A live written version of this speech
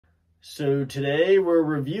So today we're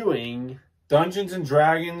reviewing Dungeons and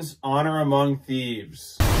Dragons: Honor Among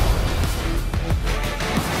Thieves.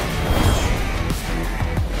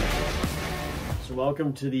 So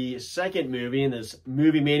welcome to the second movie in this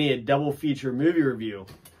Movie Mania double feature movie review.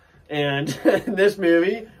 And this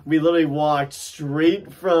movie, we literally walked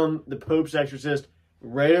straight from The Pope's Exorcist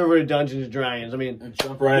right over to Dungeons and Dragons. I mean, And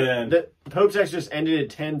jump right in. The Pope's Exorcist ended at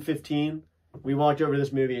 10:15. We walked over to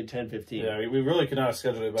this movie at 10:15. Yeah, we really could not have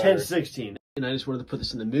scheduled it better. 10:16. And I just wanted to put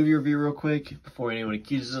this in the movie review real quick before anyone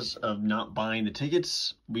accuses us of not buying the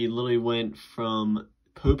tickets. We literally went from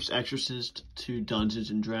Pope's Exorcist to Dungeons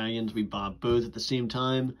and Dragons. We bought both at the same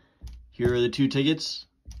time. Here are the two tickets.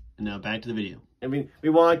 And now back to the video. I mean, we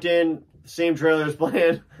walked in, same trailer as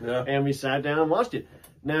planned, and we sat down and watched it.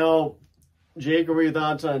 Now, Jake, what were your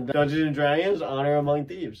thoughts on Dungeons and Dragons: Honor Among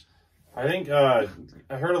Thieves? I think I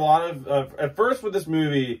heard a lot of at first with this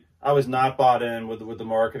movie, I was not bought in with the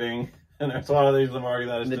marketing, and there's a lot of things in the marketing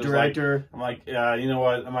that is the just director. Like, I'm like, yeah, you know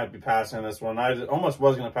what, I might be passing on this one. I almost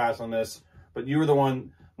was going to pass on this, but you were the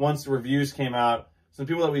one. Once the reviews came out, some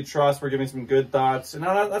people that we trust were giving some good thoughts, and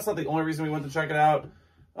that's not the only reason we went to check it out.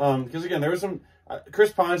 Because again, there was some.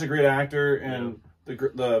 Chris Pine's a great actor, and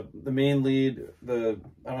the main lead, I'm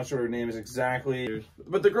not sure what her name is exactly,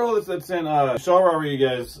 but the girl that's in Michelle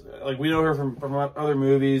Rodriguez, like we know her from other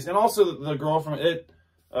movies, and also the girl from It,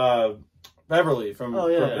 Beverly from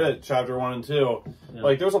It, Chapter 1 and 2. Yeah.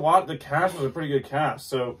 Like there was a lot. The cast was a pretty good cast,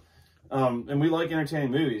 so. And we like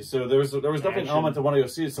entertaining movies, so there was definitely an element to want to go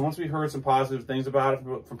see it. So once we heard some positive things about it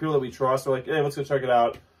from people that we trust, we're like, hey, let's go check it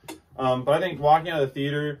out. But I think walking out of the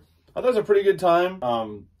theater, I thought it was a pretty good time.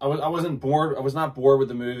 I wasn't bored. I was not bored with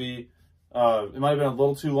the movie. It might have been a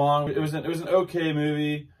little too long. It was an okay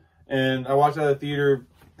movie, and I walked out of the theater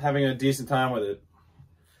having a decent time with it.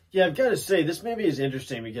 Yeah, I've got to say, this movie is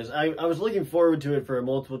interesting because I was looking forward to it for a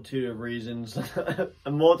multitude of reasons.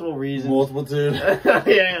 Multiple reasons. Multitude.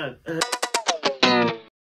 Yeah.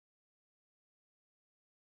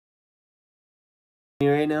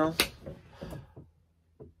 Right now?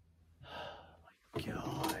 Oh my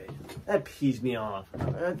god. That pees me off.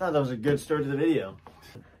 I thought that was a good start to the video.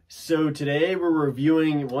 So today we're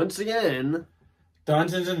reviewing, once again,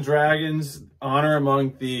 Dungeons and Dragons: Honor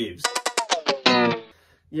Among Thieves.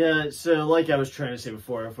 Yeah, so like I was trying to say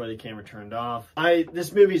before the camera turned off,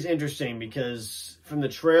 this movie's interesting because from the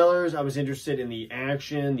trailers, I was interested in the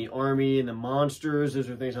action, the army, and the monsters. Those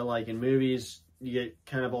are things I like in movies. You get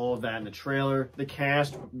kind of all of that in the trailer. The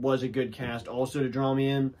cast was a good cast also to draw me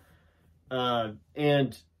in.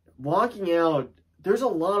 And walking out, there's a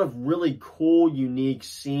lot of really cool, unique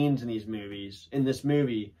scenes in this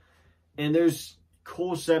movie. And there's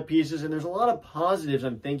cool set pieces, and there's a lot of positives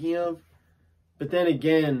I'm thinking of. But then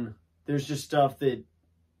again, there's just stuff that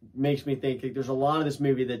makes me think like, there's a lot of this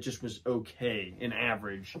movie that just was okay and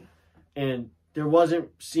average. And there wasn't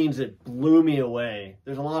scenes that blew me away.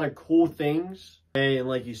 There's a lot of cool things. And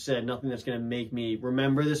like you said, nothing that's going to make me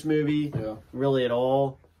remember this movie really at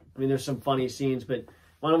all. I mean, there's some funny scenes, but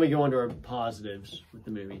why don't we go into our positives with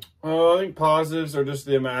the movie? I think positives are just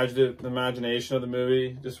the imagination of the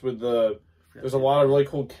movie. Just with there's a lot of really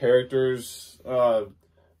cool characters,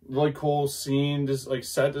 really cool scene, just like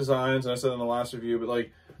set designs, and I said in the last review, but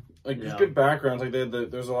like just good backgrounds. Like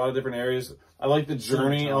there's a lot of different areas. I like the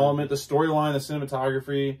journey element, the storyline, the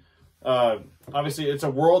cinematography. Obviously, it's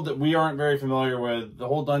a world that we aren't very familiar with. The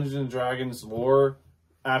whole Dungeons and Dragons lore,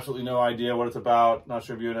 absolutely no idea what it's about. Not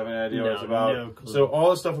sure if you would have any idea what it's about. No clue. So all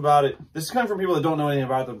the stuff about it, this is coming from people that don't know anything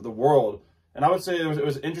about the world. And I would say it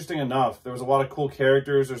was interesting enough. There was a lot of cool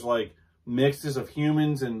characters. There's like mixes of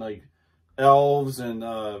humans and like elves and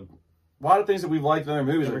a lot of things that we've liked in other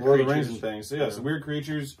movies, like Lord of the Rings and things. So yeah, some weird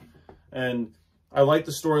creatures. And I like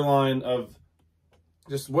the storyline of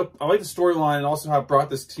and also how it brought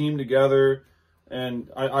this team together. And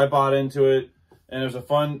I bought into it. And it was a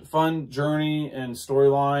fun journey and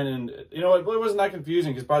storyline. And you know, it really wasn't that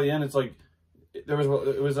confusing because by the end, it's like it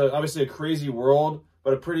was obviously a crazy world,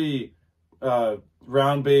 but a pretty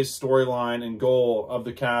round-based storyline and goal of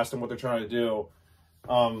the cast and what they're trying to do.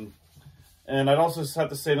 And I'd also have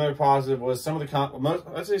to say another positive was some of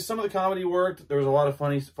the comedy worked. There was a lot of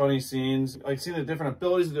funny scenes. Like seeing the different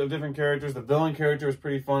abilities of different characters. The villain character was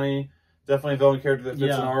pretty funny. Definitely a villain character that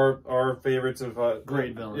fits in our favorites of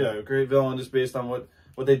great villain. Yeah, great villain just based on what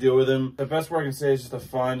they do with him. The best word I can say is just a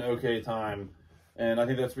fun, okay time. And I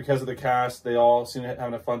think that's because of the cast. They all seem to be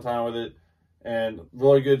having a fun time with it. And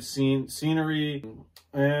really good scenery.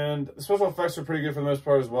 And the special effects are pretty good for the most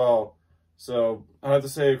part as well. So I have to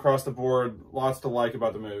say across the board, lots to like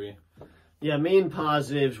about the movie. Yeah, main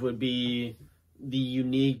positives would be the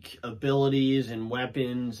unique abilities and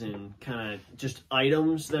weapons and kind of just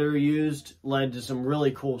items that are used led to some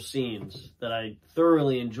really cool scenes that I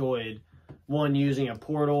thoroughly enjoyed. One, using a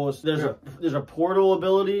portal. There's a portal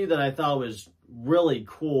ability that I thought was really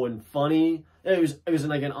cool and funny. It was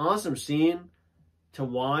like an awesome scene to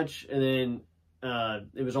watch, and then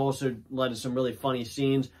it was also led to some really funny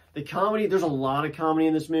scenes. The comedy, there's a lot of comedy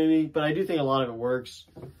in this movie, but I do think a lot of it works.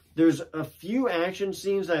 There's a few action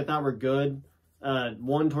scenes that I thought were good.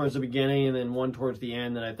 One towards the beginning and then one towards the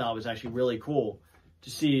end that I thought was actually really cool to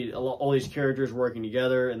see all these characters working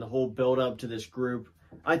together and the whole build up to this group.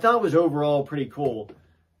 I thought was overall pretty cool.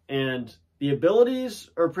 And the abilities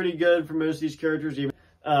are pretty good for most of these characters. Even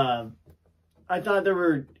I thought there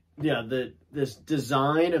were, this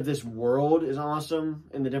design of this world is awesome,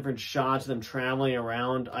 and the different shots of them traveling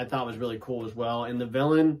around I thought was really cool as well. And the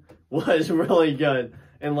villain was really good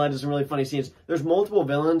and led to some really funny scenes. There's multiple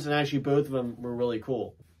villains, and actually both of them were really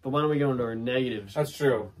cool. But why don't we go into our negatives? That's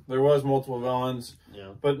true. There was multiple villains.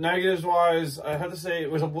 Yeah. But negatives-wise, I have to say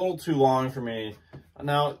it was a little too long for me.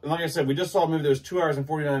 Now, like I said, we just saw a movie that was 2 hours and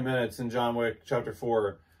 49 minutes in John Wick Chapter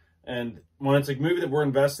 4. And when it's a movie that we're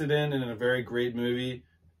invested in and a very great movie,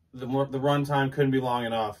 the runtime couldn't be long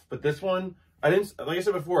enough. But this one, like I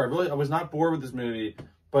said before, I was not bored with this movie,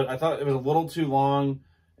 but I thought it was a little too long,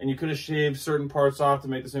 and you could have shaved certain parts off to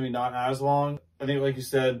make this movie not as long. I think, like you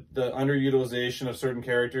said, the underutilization of certain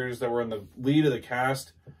characters that were in the lead of the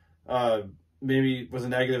cast maybe was a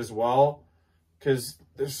negative as well, because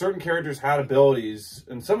there's certain characters had abilities,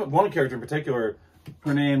 and one character in particular,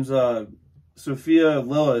 her name's Sophia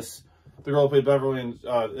Lillis, the girl who played Beverly in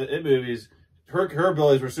It movies. Her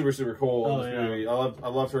abilities were super, super cool in this movie. I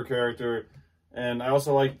loved her character, and I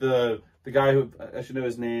also like the guy who, I should know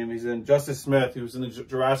his name, he's in Justice Smith, who was in the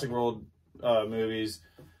Jurassic World movies.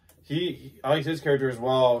 I liked his character as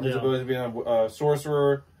well. His ability to be a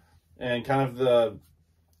sorcerer, and kind of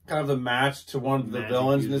the match to one of the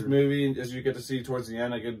villains in this movie, as you get to see towards the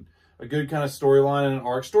end. A good kind of storyline and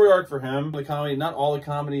an story arc for him. The comedy, not all the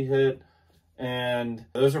comedy hit, and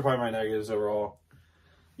those are probably my negatives overall.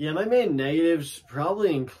 Yeah, my main negatives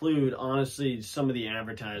probably include, honestly, some of the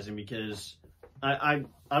advertising, because I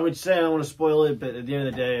would say I don't want to spoil it, but at the end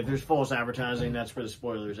of the day, if there's false advertising, that's where the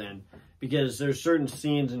spoilers end. Because there's certain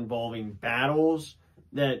scenes involving battles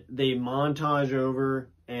that they montage over,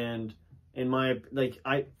 and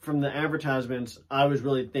from the advertisements, I was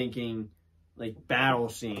really thinking like battle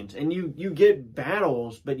scenes. And you get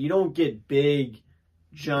battles, but you don't get big,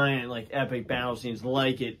 giant, like epic battle scenes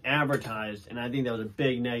like it advertised. And I think that was a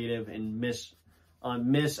big negative and miss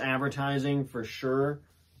advertising for sure.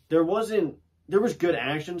 There was good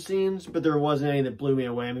action scenes, but there wasn't any that blew me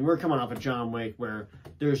away. I mean, we're coming off of John Wick where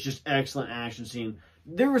there's just excellent action scene.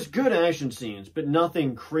 There was good action scenes, but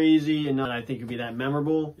nothing crazy and none I think would be that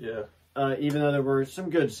memorable. Yeah. Even though there were some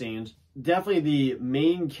good scenes. Definitely the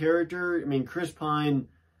main character, I mean, Chris Pine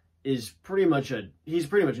is pretty much an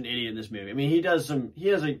idiot in this movie. I mean, he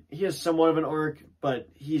has somewhat of an arc, but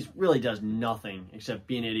he really does nothing except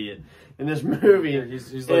be an idiot in this movie. Yeah,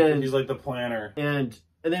 he's like the planner. And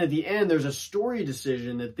then at the end, there's a story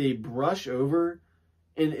decision that they brush over.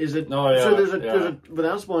 And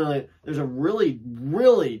without spoiling it, there's a really,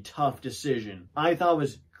 really tough decision. I thought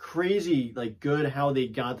was crazy, like good how they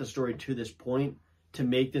got the story to this point to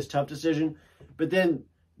make this tough decision. But then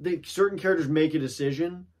certain characters make a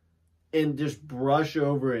decision and just brush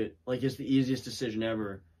over it like it's the easiest decision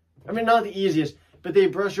ever. I mean, not the easiest, but they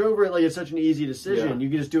brush over it like it's such an easy decision. Yeah. You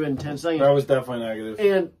can just do it in 10 seconds. That was definitely negative.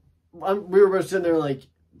 And we were both sitting there like,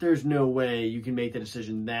 there's no way you can make the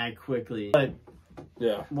decision that quickly. But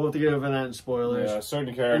yeah, we'll have to get over that in spoilers. Yeah,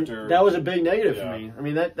 certain character. And that was a big negative for me. I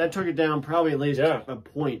mean, that took it down probably at least a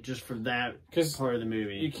point just for that 'cause part of the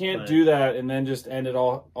movie. You can't do that and then just end it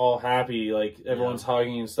all happy, like everyone's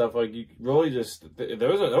hugging and stuff. Like you really just there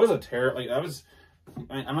was a terror. Like that was.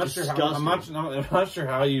 I'm not sure how. I'm not sure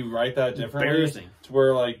how you write that differently. Embarrassing. To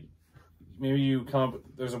where like maybe you come up.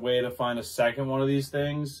 There's a way to find a second one of these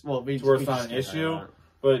things. Well, to where it's not an issue,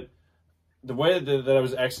 but. The way that it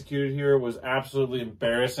was executed here was absolutely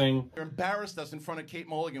embarrassing. You embarrassed us in front of Kate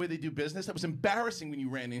Mulligan. The way they do business, that was embarrassing when you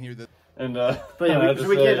ran in here. And but yeah,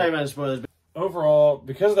 we can't talk about spoilers. Overall,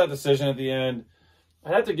 because of that decision at the end,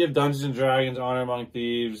 I'd have to give Dungeons and Dragons Honor Among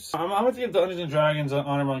Thieves. I'm going to give Dungeons and Dragons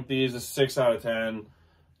Honor Among Thieves a 6 out of 10.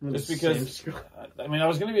 Just because, I mean, I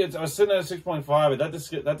was sitting at a 6.5, but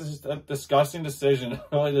that disgusting decision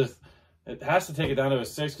really just, it has to take it down to a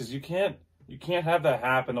 6 because you can't have that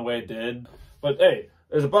happen the way it did. But hey,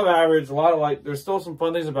 it was above average. A lot of there's still some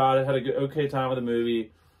fun things about it. Had a good, okay time with the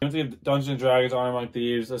movie. I'm going to give Dungeons and Dragons Honor Among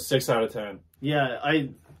Thieves a 6 out of 10. Yeah,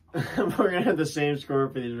 we're going to have the same score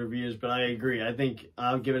for these reviews, but I agree. I think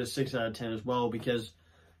I'll give it a 6 out of 10 as well because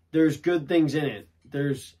there's good things in it.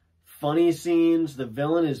 There's funny scenes. The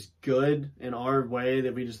villain is good in our way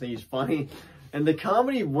that we just think he's funny. And the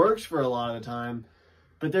comedy works for a lot of the time.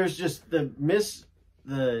 But there's just the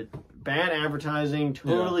bad advertising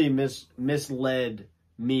totally misled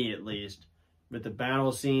me, at least, with the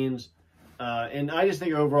battle scenes. And I just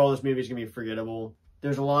think overall this movie is going to be forgettable.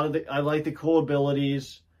 There's a lot of I like the cool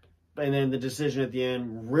abilities. And then the decision at the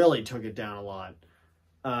end really took it down a lot.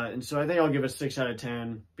 And so I think I'll give it a 6 out of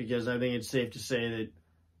 10 because I think it's safe to say that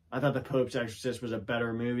I thought The Pope's Exorcist was a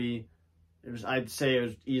better movie. I'd say it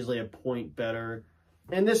was easily a point better.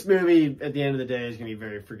 And this movie, at the end of the day, is going to be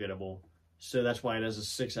very forgettable. So that's why it has a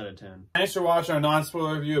 6 out of 10. Thanks for watching our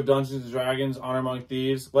non-spoiler review of Dungeons & Dragons: Honor Among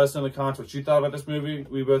Thieves. Let us know in the comments what you thought about this movie.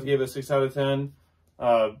 We both gave it a 6 out of 10.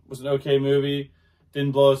 It was an okay movie.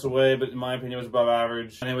 Didn't blow us away, but in my opinion, it was above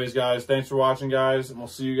average. Anyways, guys, thanks for watching, guys, and we'll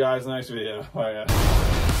see you guys in the next video. Bye, guys.